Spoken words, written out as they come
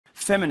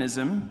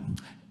Feminism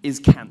is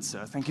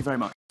cancer. Thank you very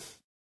much.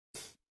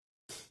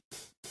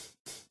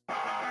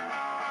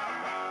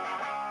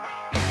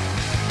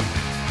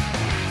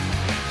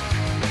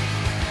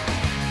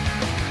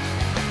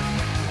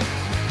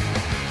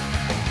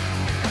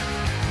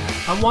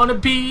 I wanna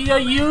be a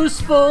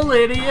useful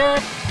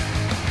idiot.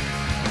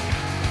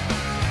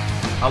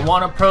 I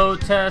wanna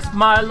protest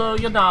Milo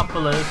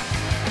Yiannopoulos.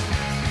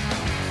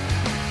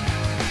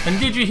 And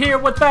did you hear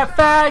what that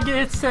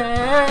faggot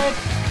said?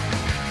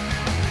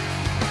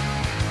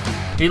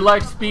 He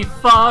likes to be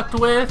fucked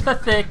with a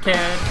thick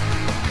head.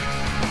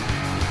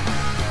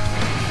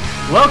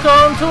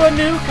 Welcome to a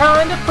new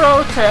kind of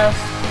protest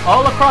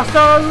all across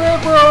our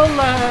liberal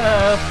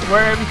left,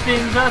 where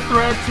everything's a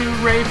threat to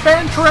rape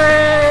and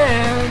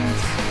trans.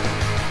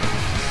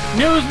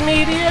 News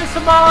media is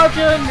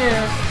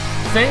homogenous,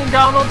 saying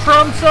Donald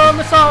Trump's a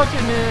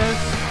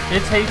misogynist.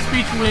 It's hate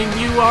speech when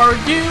you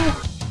argue.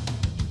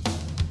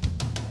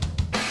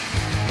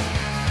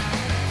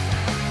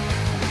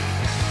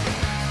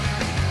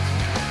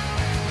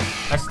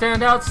 I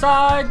stand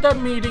outside the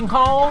meeting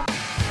hall,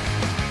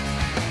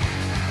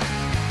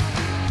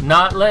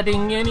 not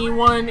letting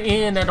anyone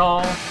in at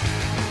all,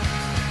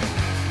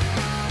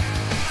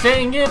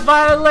 saying it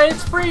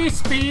violates free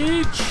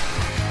speech,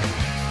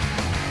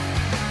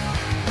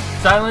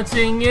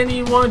 silencing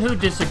anyone who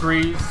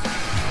disagrees.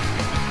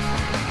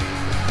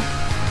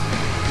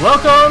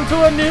 Welcome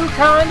to a new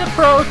kind of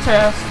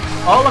protest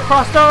all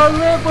across our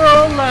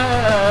liberal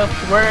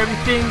left, where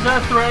everything's a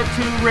threat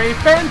to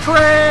rape and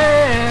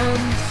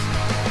trans.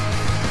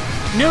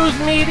 News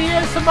media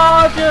is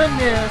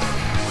homogenous,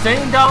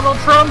 saying Donald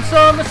Trump's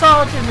a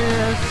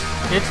misogynist.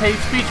 It's hate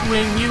speech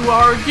when you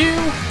argue.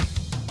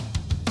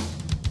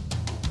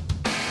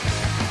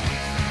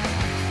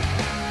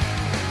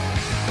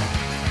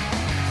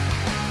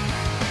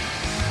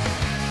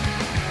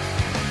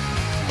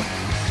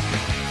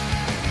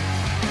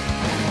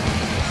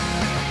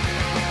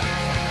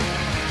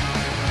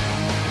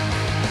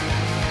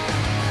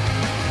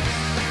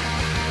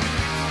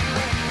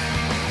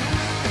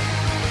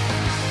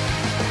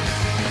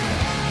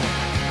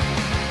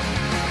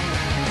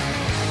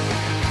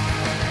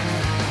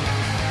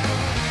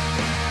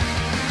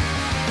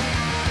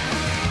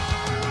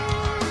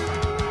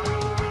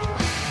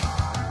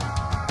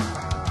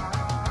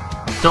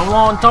 Don't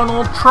want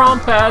Donald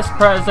Trump as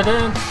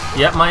president,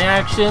 yet my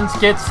actions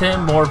gets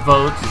him more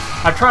votes.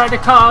 I try to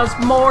cause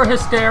more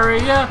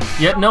hysteria,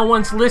 yet no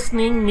one's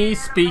listening me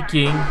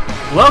speaking.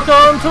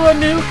 Welcome to a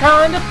new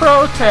kind of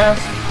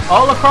protest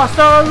all across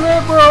our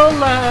liberal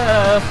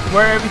left,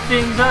 where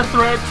everything's a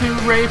threat to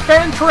rape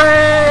and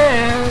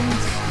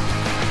trans.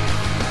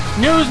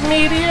 News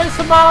media is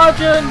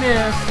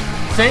homogenous,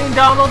 saying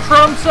Donald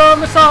Trump's a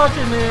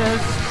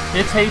misogynist.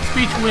 It's hate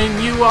speech when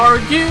you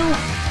argue.